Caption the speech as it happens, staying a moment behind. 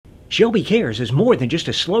Shelby Cares is more than just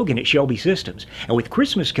a slogan at Shelby Systems, and with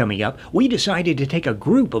Christmas coming up, we decided to take a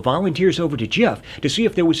group of volunteers over to Jeff to see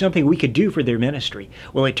if there was something we could do for their ministry.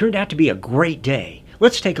 Well, it turned out to be a great day.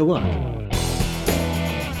 Let's take a look.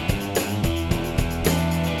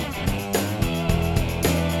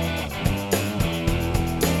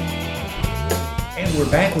 We're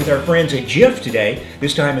back with our friends at Jeff today,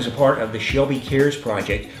 this time as a part of the Shelby Cares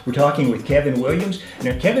Project. We're talking with Kevin Williams.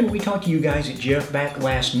 Now, Kevin, we talked to you guys at Jeff back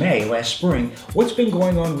last spring. What's been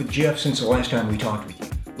going on with Jeff since the last time we talked with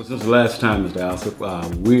you? Well, since the last time, Mr.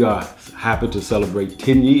 Alsop, we are happy to celebrate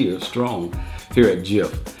 10 years strong here at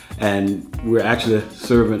Jeff. And we're actually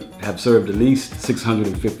have served at least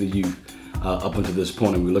 650 youth up until this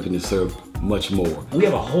point, and we're looking to serve much more. We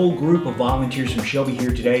have a whole group of volunteers from Shelby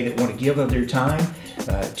here today that want to give of their time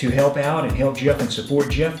to help out and help Jeff and support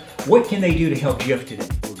Jeff. What can they do to help Jeff today?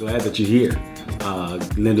 We're glad that you're here,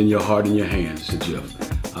 lending your heart and your hands to Jeff.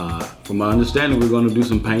 From my understanding, we're going to do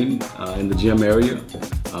some painting in the gym area,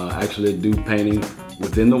 actually do painting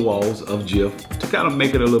within the walls of Jeff to kind of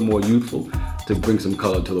make it a little more youthful, to bring some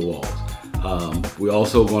color to the walls. We're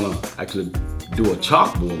also going to actually do a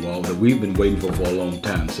chalkboard wall that we've been waiting for a long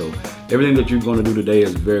time. So everything that you're going to do today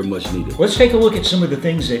is very much needed. Let's take a look at some of the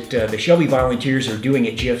things that the Shelby volunteers are doing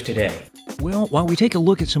at Jeff today. Well, while we take a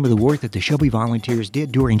look at some of the work that the Shelby volunteers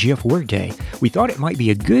did during Jeff Workday, we thought it might be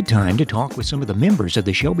a good time to talk with some of the members of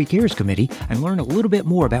the Shelby Cares Committee and learn a little bit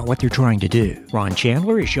more about what they're trying to do. Ron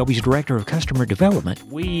Chandler is Shelby's Director of Customer Development.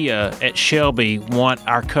 We at Shelby want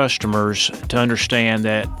our customers to understand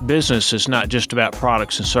that business is not just about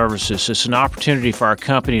products and services. It's an opportunity for our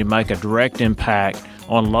company to make a direct impact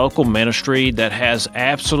on local ministry that has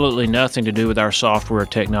absolutely nothing to do with our software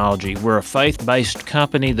technology. We're a faith-based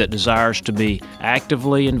company that desires to be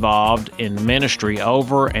actively involved in ministry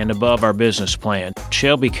over and above our business plan.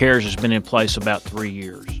 Shelby Cares has been in place about 3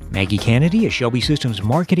 years. Maggie Kennedy is Shelby Systems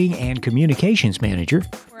Marketing and Communications Manager.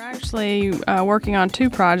 We're actually working on 2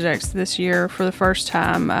 projects this year for the first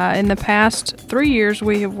time. In the past 3 years,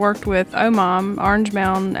 we have worked with OMOM, Orange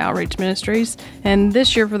Mound Outreach Ministries, and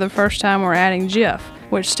this year for the first time we're adding JIF,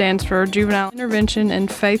 which stands for Juvenile Intervention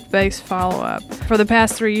and Faith-Based Follow-Up. For the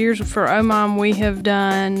past 3 years for OMOM, we have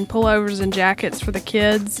done pullovers and jackets for the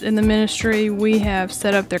kids in the ministry. We have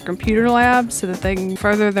set up their computer lab so that they can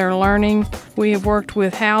further their learning. We have worked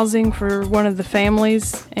with housing for one of the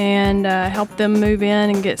families and helped them move in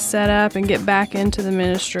and get set up and get back into the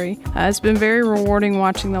ministry. It's been very rewarding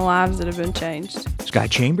watching the lives that have been changed. Scott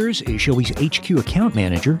Chambers is Shelby's HQ Account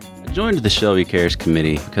Manager. I joined the Shelby Cares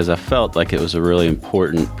Committee because I felt like it was a really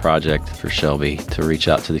important project for Shelby to reach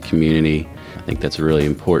out to the community. I think that's a really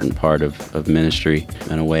important part of ministry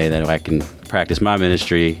in a way that I can practice my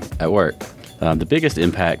ministry at work. The biggest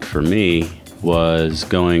impact for me was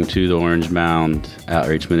going to the Orange Mound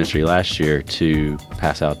Outreach Ministry last year to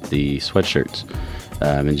pass out the sweatshirts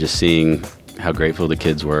and just seeing how grateful the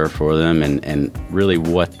kids were for them and really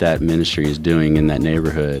what that ministry is doing in that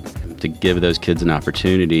neighborhood. To give those kids an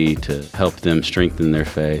opportunity to help them strengthen their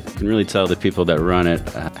faith. You can really tell the people that run it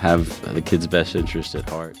have the kids' best interest at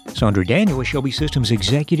heart. Sandra Daniel is Shelby Systems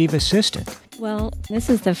Executive Assistant. Well, this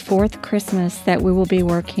is the 4th Christmas that we will be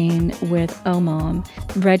working with OMOM.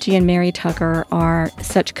 Reggie and Mary Tucker are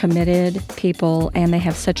such committed people, and they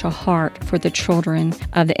have such a heart for the children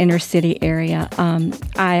of the inner city area.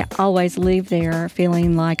 I always leave there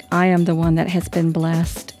feeling like I am the one that has been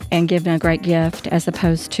blessed and given a great gift as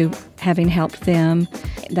opposed to having helped them.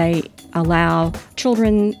 They allow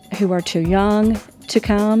children who are too young to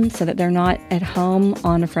come so that they're not at home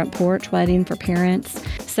on a front porch waiting for parents.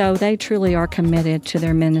 So they truly are committed to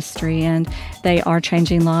their ministry and they are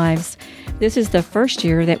changing lives. This is the first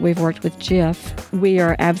year that we've worked with JIF. We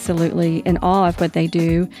are absolutely in awe of what they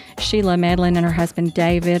do. Sheila Madeline and her husband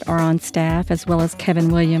David are on staff, as well as Kevin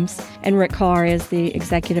Williams. And Rick Carr is the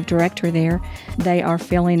executive director there. They are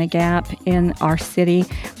filling a gap in our city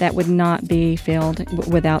that would not be filled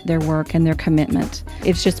without their work and their commitment.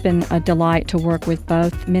 It's just been a delight to work with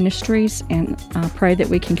both ministries, and I pray that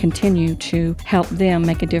we can continue to help them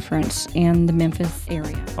make a difference in the Memphis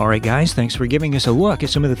area. All right, guys, thanks for giving us a look at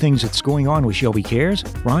some of the things that's going on with Shelby Cares.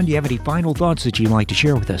 Ron, do you have any final thoughts that you'd like to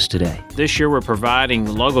share with us today? This year we're providing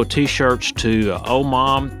logo t-shirts to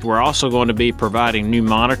OMOM. We're also going to be providing new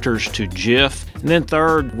monitors to JIF. And then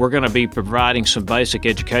third, we're going to be providing some basic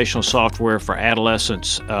educational software for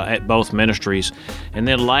adolescents at both ministries. And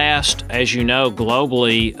then last, as you know,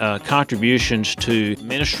 globally, contributions to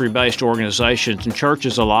ministry-based organizations and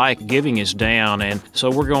churches alike, giving is down. And so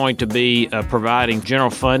we're going to be providing general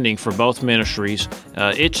funding for both ministries.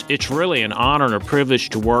 It's really an honor and a privilege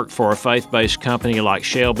to work for a faith-based company like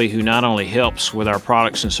Shelby, who not only helps with our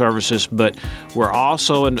products and services, but we're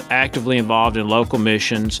also actively involved in local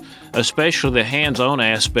missions, especially the hands-on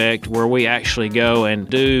aspect where we actually go and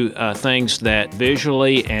do things that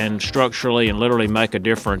visually and structurally and literally make a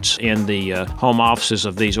difference in the home offices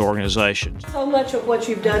of these organizations. So much of what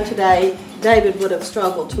you've done today, David would have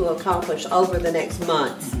struggled to accomplish over the next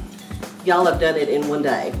months. Y'all have done it in one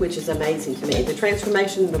day, which is amazing to me. The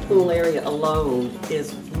transformation in the pool area alone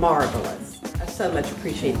is marvelous. I so much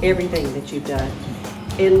appreciate everything that you've done.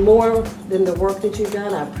 And more than the work that you've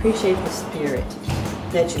done, I appreciate the spirit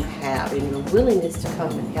that you have and your willingness to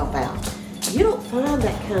come and help out. You don't find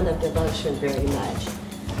that kind of devotion very much,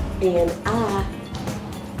 and I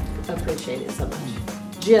appreciate it so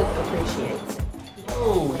much. Jeff appreciates it.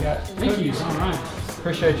 Oh, we got cookies. All right.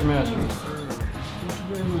 Appreciate you, Master. Thank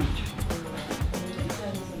you very much.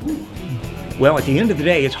 Well, at the end of the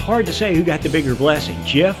day, it's hard to say who got the bigger blessing,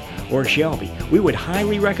 Jeff or Shelby. We would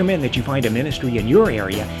highly recommend that you find a ministry in your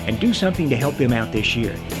area and do something to help them out this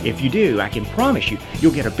year. If you do, I can promise you,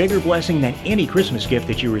 you'll get a bigger blessing than any Christmas gift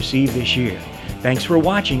that you receive this year. Thanks for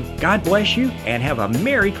watching. God bless you and have a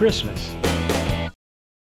Merry Christmas.